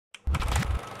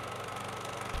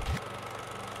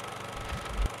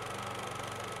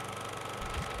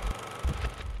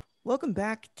Welcome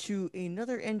back to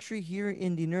another entry here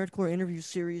in the Nerdcore interview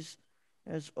series.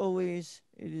 As always,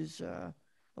 it is a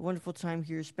wonderful time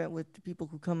here spent with the people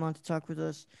who come on to talk with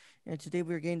us. And today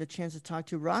we're getting the chance to talk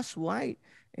to Ross White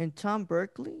and Tom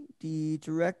Berkeley, the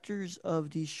directors of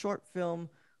the short film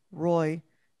Roy.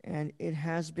 And it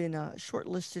has been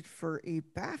shortlisted for a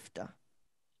BAFTA.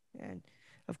 And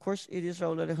of course, it is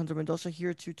Raul Mendoza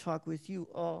here to talk with you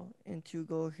all and to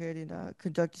go ahead and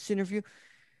conduct this interview.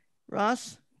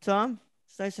 Ross, Tom,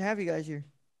 it's nice to have you guys here.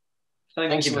 Thank you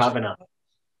Thank so you for much. having us.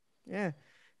 Yeah.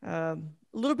 A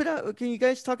little bit. Can you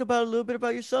guys talk about a little bit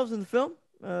about yourselves in the film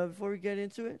before we get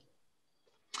into it?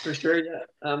 For sure, yeah.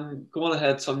 Go on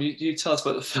ahead, Tom. You tell us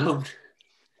about the film.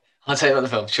 I'll tell you about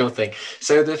the film, sure thing.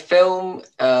 So the film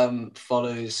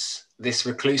follows this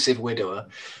reclusive widower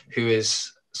who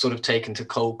is sort of taken to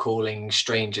cold calling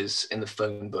strangers in the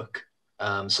phone book,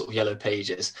 sort of yellow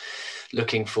pages,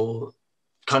 looking for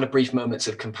kind of brief moments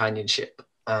of companionship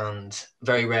and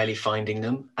very rarely finding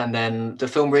them. And then the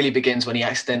film really begins when he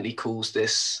accidentally calls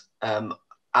this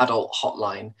adult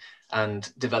hotline and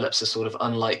develops a sort of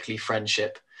unlikely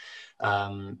friendship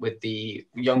with the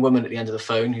young woman at the end of the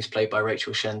phone, who's played by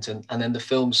Rachel Shenton. And then the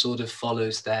film sort of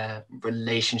follows their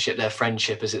relationship, their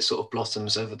friendship, as it sort of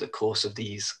blossoms over the course of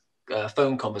these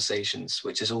phone conversations,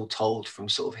 which is all told from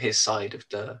sort of his side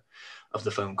of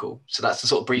the phone call. So that's the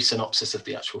sort of brief synopsis of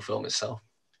the actual film itself.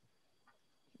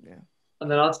 Yeah.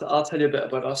 And then I'll tell you a bit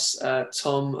about us.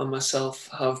 Tom and myself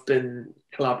have been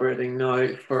collaborating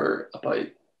now for about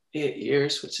 8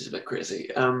 years, which is a bit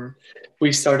crazy.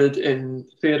 We started in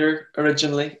theatre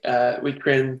originally. We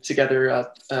trained together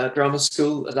at drama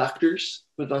school as actors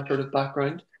with that sort of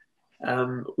background.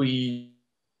 We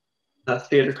had a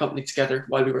theatre company together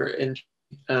while we were in,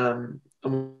 and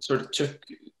we sort of took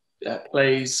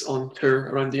plays on tour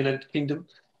around the United Kingdom.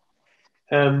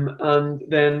 And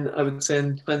then I would say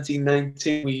in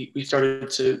 2019 we started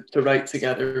to write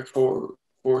together for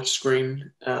screen.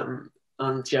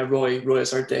 And yeah, Roy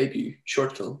is our debut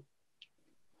short film.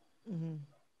 Hmm.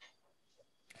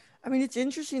 I mean, it's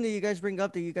interesting that you guys bring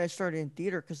up that you guys started in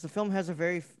theater because the film has a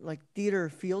very like theater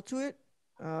feel to it,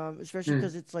 especially Hmm.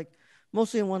 because it's like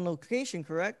mostly in one location.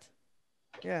 Correct?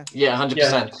 Yeah. Yeah, Yeah,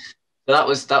 100%.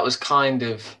 That was kind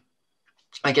of,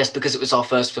 I guess, because it was our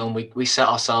first film, we set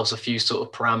ourselves a few sort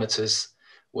of parameters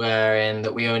wherein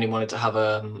that we only wanted to have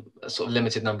a sort of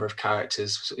limited number of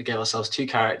characters. So we gave ourselves two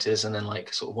characters and then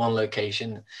like sort of one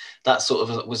location. That sort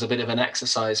of was a bit of an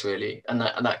exercise really. And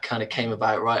that kind of came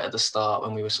about right at the start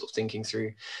when we were sort of thinking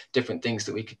through different things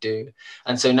that we could do.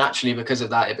 And so naturally, because of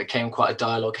that, it became quite a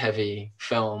dialogue heavy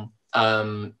film.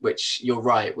 Which you're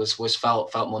right was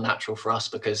felt more natural for us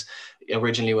because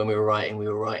originally when we were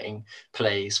writing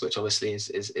plays, which obviously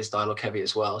is dialogue heavy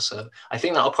as well. So I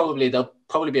think there'll probably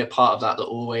be a part of that that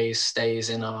always stays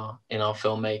in our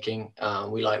filmmaking.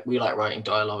 We like writing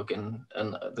dialogue, and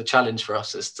the challenge for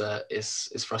us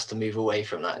is for us to move away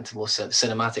from that into more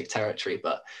cinematic territory.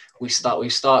 But we've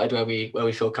started where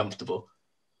we feel comfortable.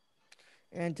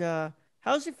 And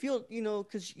how does it feel?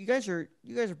 Because you guys are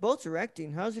both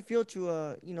directing. How does it feel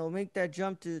to make that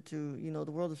jump to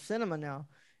the world of cinema now,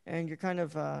 and you're kind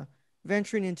of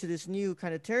venturing into this new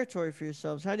kind of territory for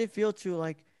yourselves? How did it feel to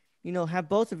like have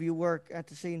both of you work at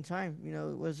the same time?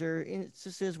 Was there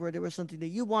instances where there was something that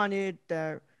you wanted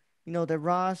that that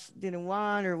Ross didn't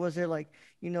want, or was there like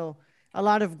you know a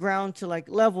lot of ground to like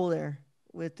level there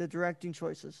with the directing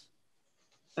choices?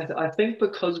 I think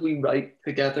because we write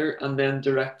together and then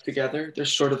direct together,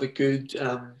 there's sort of a good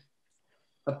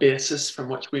a basis from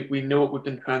which we know what we've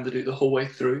been trying to do the whole way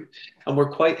through, and we're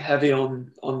quite heavy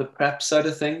on the prep side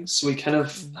of things. So we kind of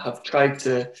Mm-hmm. have tried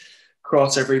to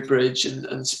cross every bridge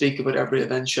and speak about every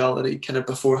eventuality kind of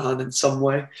beforehand in some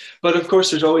way. But of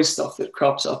course, there's always stuff that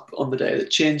crops up on the day that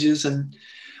changes, and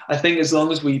I think as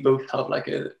long as we both have like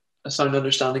a sound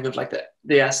understanding of like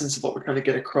the essence of what we're trying to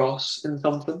get across in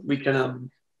something, we can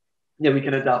yeah, we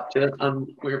can adapt to it,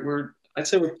 and we're I'd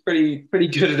say we're pretty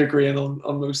good at agreeing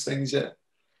on most things. Yeah.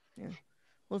 Yeah.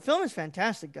 Well, the film is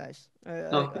fantastic, guys.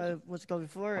 No, What's it called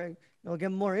before I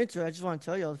get more into it. I just want to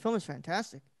tell you, the film is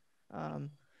fantastic. Um,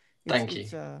 it's Thank you.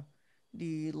 it's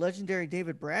the legendary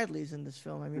David Bradley's in this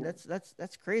film. I mean,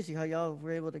 that's crazy how y'all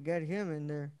were able to get him in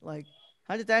there. Like,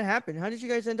 how did that happen? How did you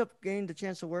guys end up getting the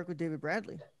chance to work with David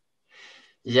Bradley?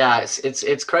 Yeah,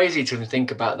 it's crazy to think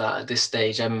about that at this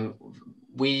stage.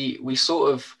 We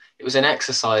sort of, it was an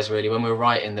exercise really when we were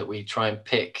writing that we try and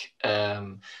pick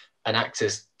an actor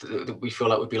that we feel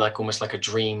like would be like almost like a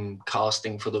dream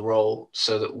casting for the role,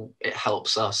 so that it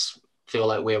helps us feel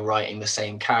like we're writing the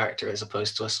same character as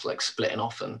opposed to us like splitting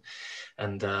off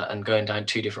and going down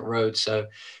two different roads. So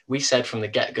we said from the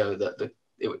get go that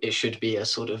it should be a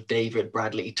sort of David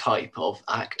Bradley type of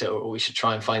actor, or we should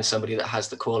try and find somebody that has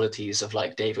the qualities of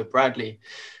like David Bradley,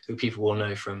 who people will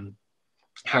know from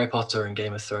Harry Potter and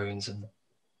Game of Thrones and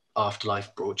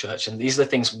Afterlife, Broadchurch, and these are the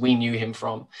things we knew him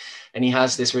from. And he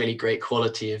has this really great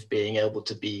quality of being able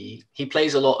to be, he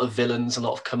plays a lot of villains, a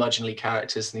lot of curmudgeonly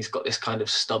characters, and he's got this kind of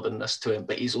stubbornness to him,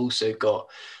 but he's also got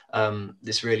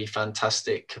this really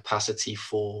fantastic capacity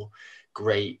for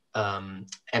great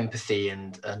empathy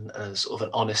and sort of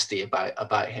an honesty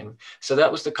about him. So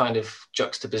that was the kind of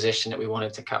juxtaposition that we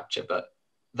wanted to capture, but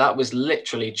that was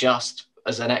literally just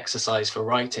as an exercise for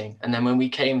writing. And then when we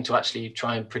came to actually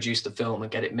try and produce the film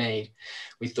and get it made,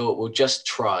 we thought we'll just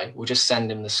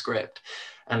send him the script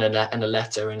and a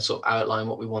letter and sort of outline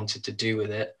what we wanted to do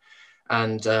with it.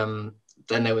 And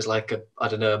then there was like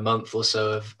a month or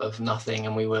so of nothing,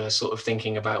 and we were sort of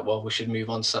thinking about, well, we should move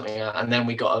on to something else. And then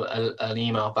we got an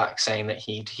email back saying that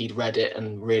he'd read it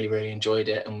and really, really enjoyed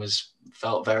it and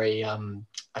felt very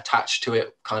attached to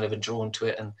it, kind of, and drawn to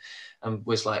it, and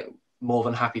was like more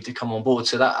than happy to come on board.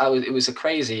 So it was a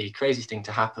crazy thing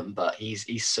to happen, but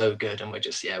he's so good, and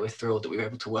we're thrilled that we were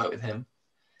able to work with him.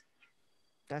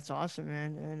 That's awesome,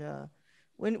 man. And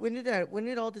when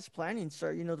did all this planning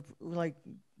start? Like,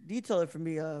 detail it for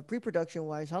me, pre-production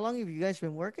wise. How long have you guys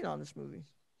been working on this movie?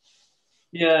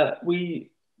 Yeah, we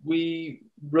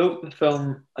wrote the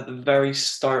film at the very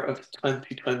start of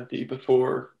 2020,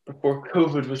 before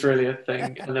COVID was really a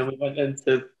thing, and then we went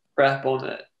into prep on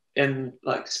it in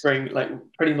like spring, like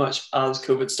pretty much as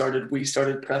COVID started, we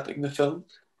started prepping the film.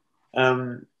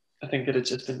 Um, I think it had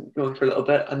just been going for a little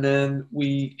bit, and then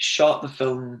we shot the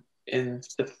film in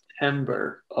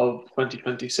September of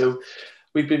 2020. So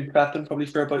we've been prepping probably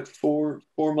for about four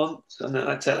months, and then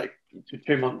I'd say like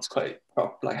 2 months quite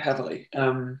like heavily.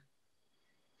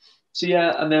 So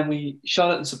yeah, and then we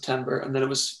shot it in September, and then it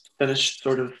was finished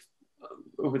sort of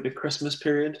over the Christmas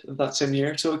period of that same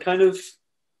year. So it kind of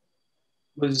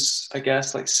was, I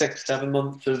guess, like 6 7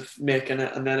 months of making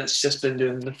it, and then it's just been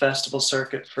doing the festival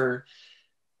circuit for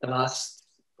the last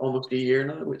almost a year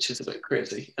now, which is a bit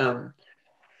crazy.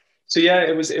 So yeah,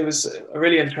 it was a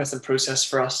really interesting process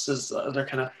for us as their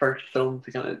kind of first film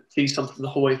to kind of see something the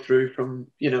whole way through, from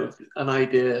an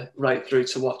idea right through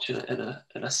to watching it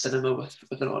in a cinema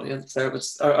with an audience. There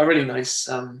was a really nice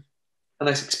a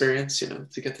nice experience,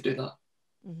 to get to do that.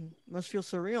 Must feel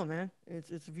surreal, man.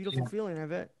 It's a beautiful Yeah, feeling, I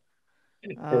bet.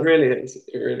 it Um, really is.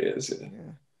 It really is. Yeah.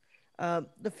 yeah.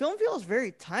 The film feels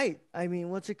very tight. I mean,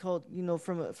 what's it called?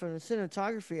 From a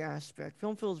cinematography aspect,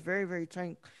 film feels very, very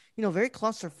tight. Very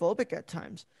claustrophobic at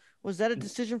times. Was that a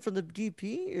decision from the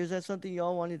DP, or is that something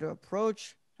y'all wanted to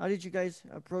approach? How did you guys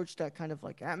approach that kind of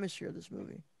like atmosphere of this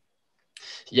movie?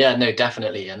 Yeah, no,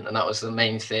 definitely, and that was the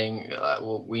main thing.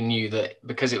 Well, we knew that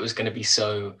because it was going to be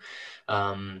so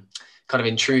um, kind of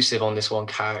intrusive on this one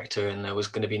character, and there was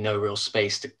going to be no real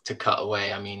space to cut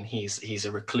away. I mean, he's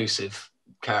a reclusive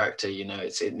character.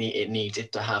 It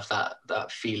needed to have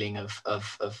that feeling of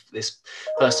this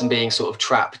person being sort of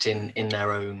trapped in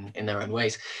their own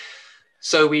ways.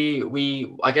 So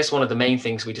I guess one of the main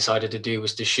things we decided to do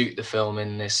was to shoot the film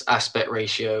in this aspect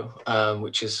ratio,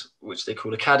 which they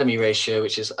call Academy ratio,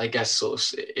 which is, I guess, sort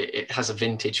of, it has a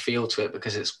vintage feel to it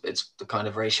because it's the kind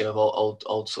of ratio of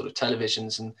old sort of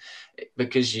televisions, and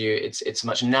because it's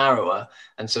much narrower,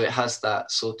 and so it has that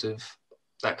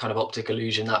kind of optic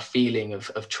illusion, that feeling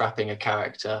of trapping a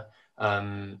character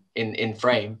in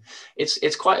frame.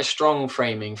 It's quite a strong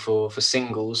framing for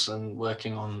singles, and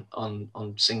working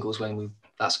on singles when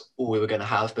that's all we were going to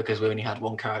have, because we only had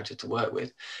one character to work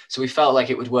with. So we felt like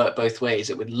it would work both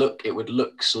ways. It would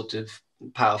look sort of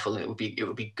powerful, and it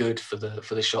would be good for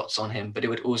the shots on him, but it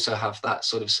would also have that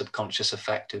sort of subconscious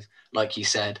effect of, like you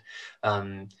said,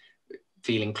 um,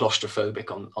 feeling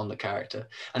claustrophobic on the character.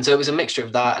 And so it was a mixture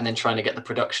of that, and then trying to get the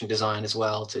production design as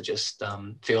well to just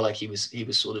feel like he was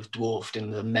sort of dwarfed in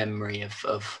the memory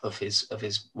of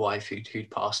his wife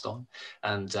who'd passed on.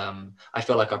 And I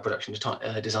feel like our production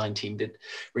design team did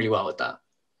really well with that.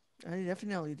 I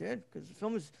definitely did, because the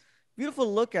film is beautiful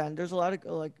to look at. And there's a lot of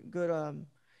like good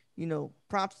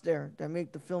props there that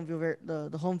make the film feel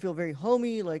the home feel very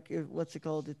homey. Like, what's it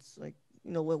called? It's like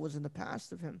what was in the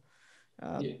past of him.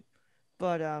 Uh, Yeah.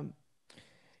 but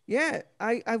Yeah,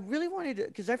 I really wanted to,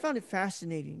 because I found it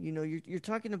fascinating. You're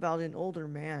talking about an older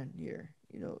man here.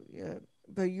 Yeah,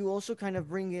 but you also kind of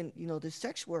bring in the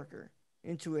sex worker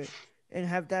into it, and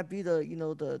have that be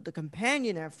the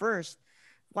companion at first.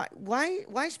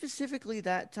 Why specifically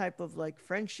that type of like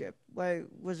friendship? Why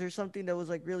was there something that was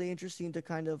like really interesting to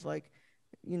kind of like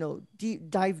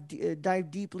dive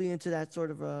deeply into that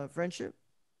sort of friendship?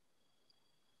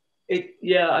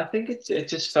 I think it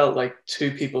just felt like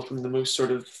two people from the most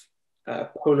sort of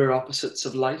polar opposites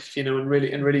of life, you know, in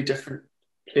really different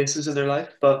places in their life.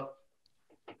 But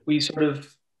we sort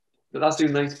of that's a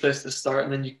nice place to start,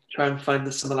 and then you try and find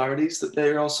the similarities that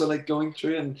they're also like going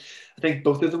through. And I think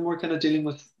both of them were kind of dealing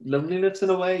with loneliness in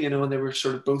a way, you know, and they were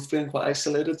sort of both feeling quite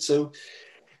isolated. So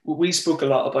we spoke a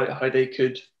lot about how they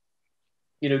could,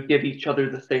 you know, give each other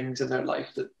the things in their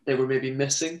life that they were maybe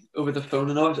missing over the phone.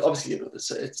 And obviously, you know,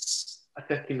 it's a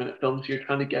 15-minute film, so you're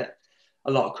trying to get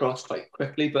a lot across quite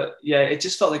quickly. But yeah, it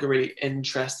just felt like a really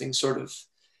interesting sort of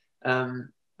um,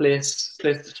 place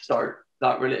to start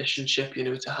that relationship. You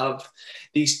know, to have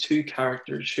these two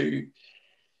characters who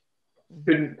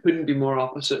couldn't be more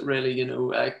opposite, really. You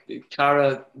know,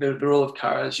 Cara, the role of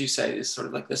Cara, as you say, is sort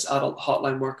of like this adult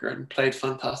hotline worker and played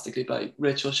fantastically by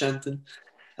Rachel Shenton.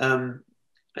 Um,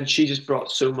 and she just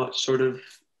brought so much sort of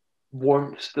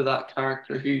warmth to that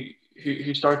character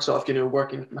who starts off, you know,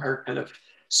 working from her kind of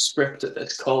script at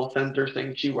this call center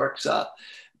thing she works at,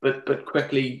 but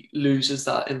quickly loses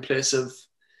that in place of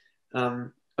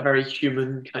a very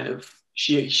human kind of.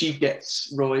 She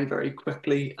gets Roy very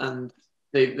quickly, and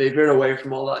they veer away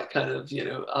from all that kind of, you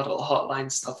know, adult hotline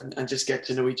stuff, and just get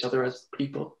to know each other as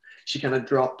people. She kind of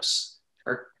drops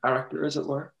her character, as it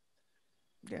were.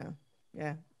 Yeah,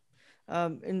 yeah.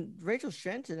 And Rachel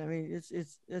Shenton, I mean,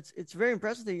 it's very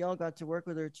impressive that y'all got to work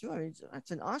with her too. I mean,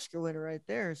 that's an Oscar winner right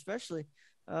there, especially.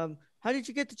 How did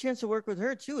you get the chance to work with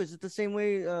her too? Is it the same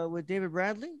way with David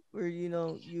Bradley, where you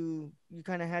know you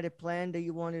kind of had it planned that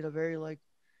you wanted a very like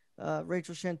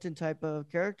Rachel Shenton type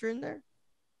of character in there?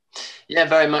 Yeah,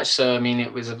 very much so. I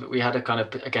mean, we had a kind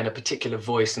of, again, a particular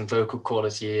voice and vocal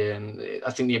quality, and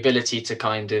I think the ability to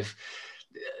kind of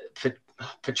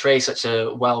portray such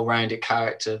a well-rounded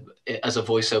character as a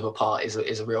voiceover part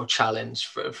is a real challenge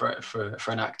for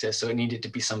an actor. So it needed to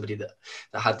be somebody that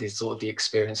had this sort of the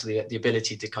experience, the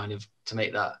ability to kind of to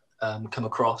make that come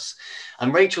across.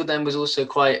 And Rachel then was also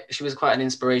she was quite an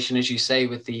inspiration, as you say,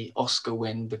 with the Oscar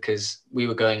win, because we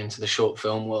were going into the short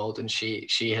film world, and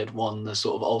she had won the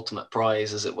sort of ultimate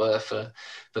prize, as it were, for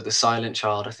The Silent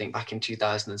Child, I think back in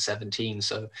 2017.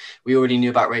 So we already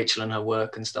knew about Rachel and her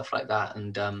work and stuff like that.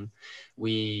 And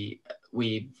we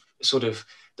sort of,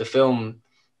 the film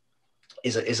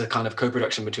is a kind of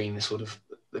co-production between the sort of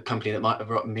the company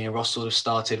that me and Ross sort of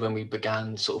started when we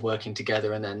began sort of working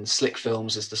together, and then Slick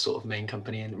Films is the sort of main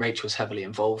company, and Rachel was heavily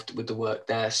involved with the work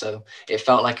there. So it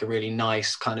felt like a really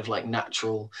nice kind of like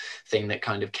natural thing that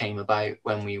kind of came about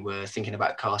when we were thinking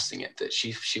about casting it, that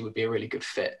she would be a really good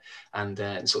fit, and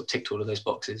sort of ticked all of those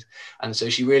boxes. And so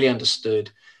she really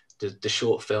understood the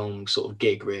short film sort of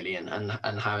gig, really, and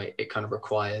how it kind of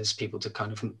requires people to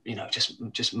kind of, you know,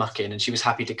 just muck in. And she was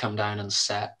happy to come down and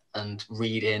set and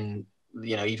read in,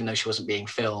 you know, even though she wasn't being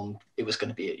filmed, it was going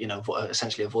to be, you know,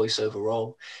 essentially a voiceover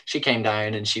role. She came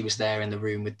down and she was there in the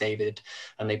room with David,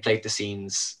 and they played the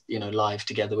scenes, you know, live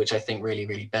together, which I think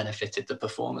really benefited the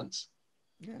performance.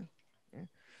 Yeah, yeah.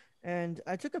 And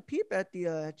I took a peep at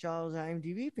the Charles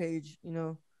IMDb page. You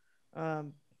know,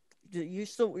 um,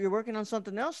 you're working on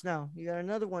something else now. You got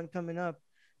another one coming up.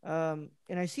 And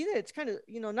I see that it's kind of,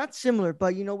 you know, not similar,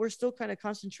 but you know, we're still kind of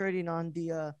concentrating on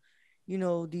the you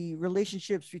know, the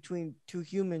relationships between two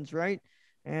humans, right?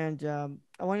 And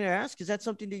I wanted to ask, is that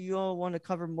something that you all want to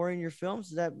cover more in your films?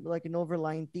 Is that like an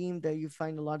overlying theme that you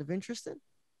find a lot of interest in?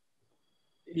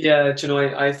 Yeah, do you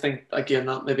know, I think again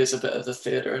that maybe is a bit of the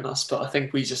theatre in us, but I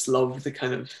think we just love the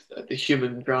kind of the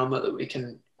human drama that we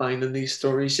can find in these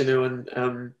stories, you know.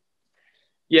 And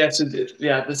yeah, so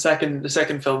yeah, the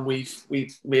second film we've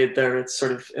made there, it's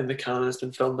sort of in the canon, it's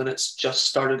been filmed, and it's just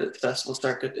started at the festival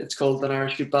circuit. It's called An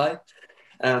Irish Goodbye,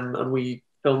 and we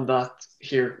filmed that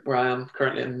here where I am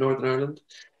currently in Northern Ireland.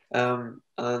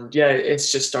 And yeah,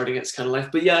 it's just starting its kind of life.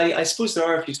 But yeah, I suppose there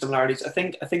are a few similarities. I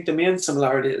think the main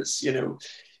similarity is, you know,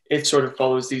 it sort of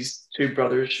follows these two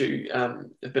brothers who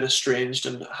have been estranged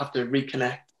and have to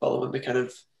reconnect following the kind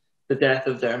of the death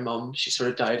of their mum. She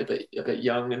sort of died a bit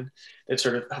young, and they've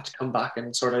sort of had to come back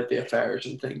and sort out the affairs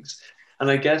and things. And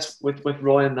I guess with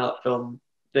Roy in that film,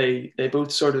 they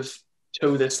both sort of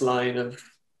toe this line of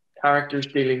characters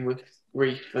dealing with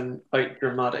grief and quite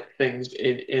dramatic things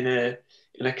in a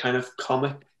kind of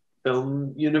comic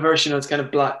film universe. You know, it's kind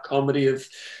of black comedy of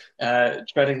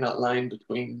treading that line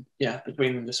between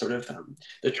the sort of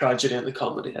the tragedy and the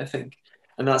comedy, I think.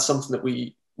 And that's something that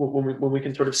when we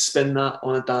can sort of spin that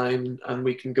on a dime, and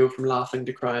we can go from laughing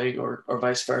to crying, or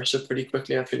vice versa pretty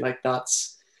quickly. I feel like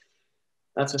that's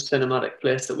a cinematic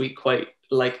place that we quite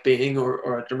like being,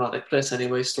 or a dramatic place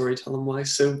anyway, storytelling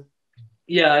wise. So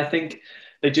yeah, I think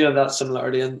they do have that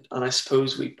similarity, and I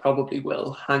suppose we probably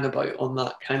will hang about on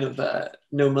that kind of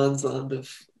no man's land of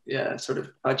yeah, sort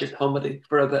of tragic comedy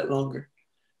for a bit longer.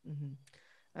 Hmm.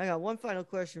 I got one final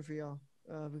question for y'all.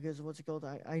 Because what's it called?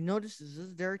 I noticed this is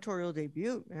a directorial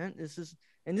debut, man. This is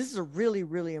a really,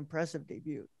 really impressive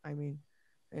debut. I mean,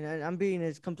 and I'm being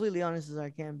as completely honest as I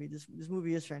can be. This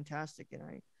movie is fantastic,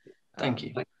 and Thank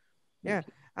you. yeah,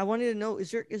 I wanted to know,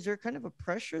 is there kind of a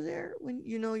pressure there when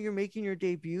you're making your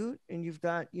debut and you've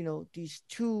got these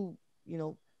two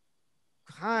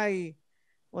high,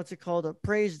 what's it called,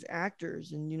 praised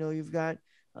actors, and you've got,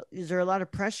 is there a lot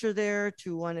of pressure there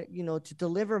to want to to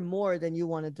deliver more than you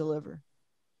want to deliver?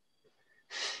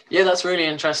 Yeah, that's really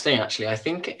interesting. Actually, I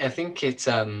think it's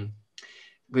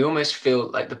we almost feel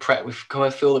like we kind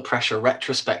of feel the pressure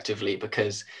retrospectively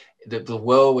because the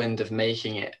whirlwind of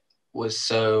making it was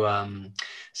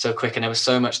so quick, and there was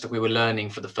so much that we were learning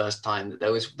for the first time that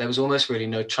there was almost really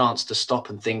no chance to stop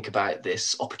and think about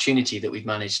this opportunity that we've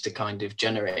managed to kind of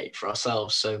generate for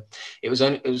ourselves. So it was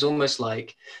almost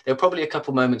like there were probably a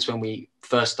couple moments when we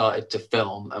first started to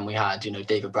film and we had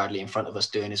David Bradley in front of us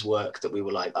doing his work that we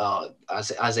were like, oh,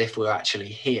 as if we were actually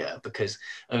here, because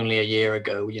only a year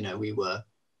ago we were,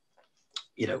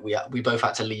 we both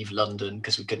had to leave London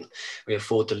because we couldn't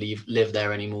afford to live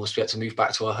there anymore. So we had to move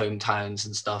back to our hometowns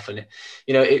and stuff. And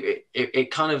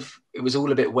it kind of, it was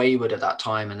all a bit wayward at that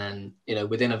time. And then,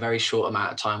 within a very short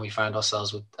amount of time, we found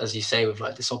ourselves with, as you say, with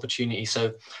like this opportunity.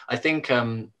 So I think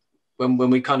when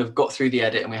we kind of got through the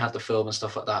edit and we had the film and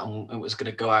stuff like that, and it was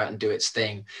going to go out and do its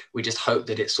thing, we just hoped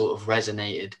that it sort of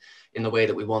resonated in the way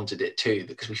that we wanted it to,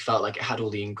 because we felt like it had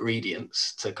all the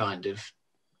ingredients to kind of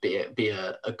be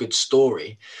a good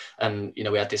story. And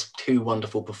we had these two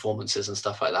wonderful performances and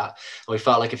stuff like that, and we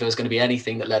felt like if there was going to be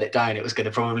anything that let it down, it was going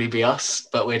to probably be us.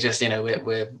 But we're just we're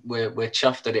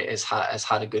chuffed that it has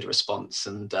had a good response.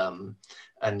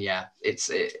 And yeah,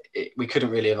 we couldn't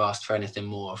really have asked for anything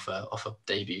more off a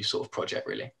debut sort of project,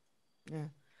 really. Yeah.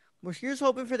 Well, here's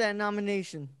hoping for that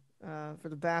nomination for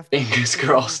the BAFTA. Fingers Because this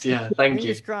crossed. is, Yeah, thank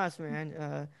fingers you. crossed,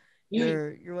 man.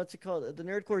 You're what's it called? The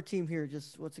Nerdcore team here,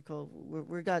 just what's it called?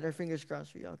 We got our fingers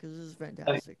crossed for y'all because this is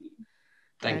fantastic.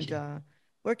 Thank And you.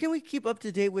 where can we keep up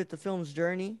to date with the film's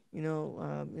journey?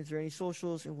 Is there any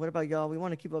socials? And what about y'all? We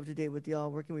want to keep up to date with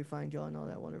y'all. Where can we find y'all and all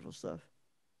that wonderful stuff?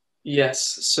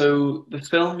 Yes, so the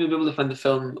film, you'll be able to find the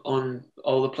film on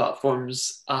all the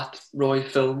platforms at Roy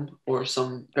Film or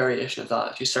some variation of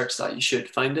that. If you search that, you should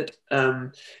find it.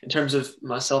 In terms of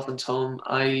myself and Tom,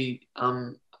 I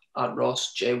am at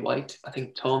Ross J. White. I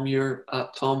think, Tom, you're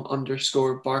at Tom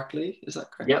underscore Barkley. Is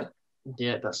that correct? Yep.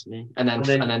 Yeah, that's me. And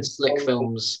then And then Slick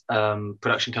Films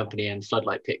production company and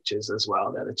Floodlight Pictures as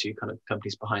well. They're the two kind of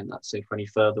companies behind that. So for any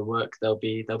further work, there'll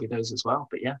be those as well.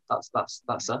 But yeah, that's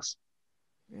us.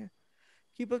 Yeah.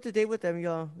 Keep up to date with them,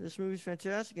 y'all. This movie's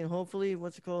fantastic, and hopefully,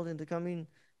 what's it called, in the coming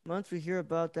months, we hear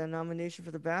about that nomination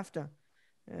for the BAFTA.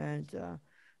 And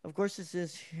of course,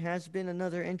 has been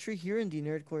another entry here in the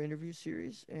Nerdcore interview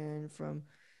series. And from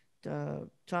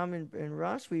Tom and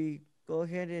Ross, we go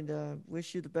ahead and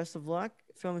wish you the best of luck.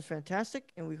 The film is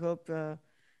fantastic, and we hope.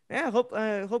 Yeah,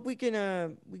 hope we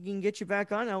can get you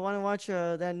back on. I want to watch the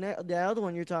other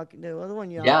one the other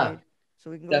one y'all Yeah, made,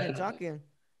 so we can go ahead and talk definitely. again.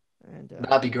 And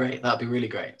that'd be great. That'd be really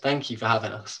great. Thank you for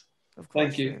having us. of Thank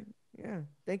course, you. man. Yeah.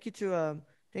 Thank you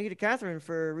to Catherine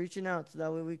for reaching out so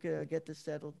that way we could get this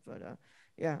settled. But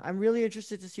yeah, I'm really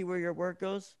interested to see where your work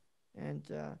goes. And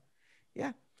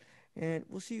yeah, and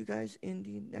we'll see you guys in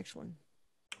the next one.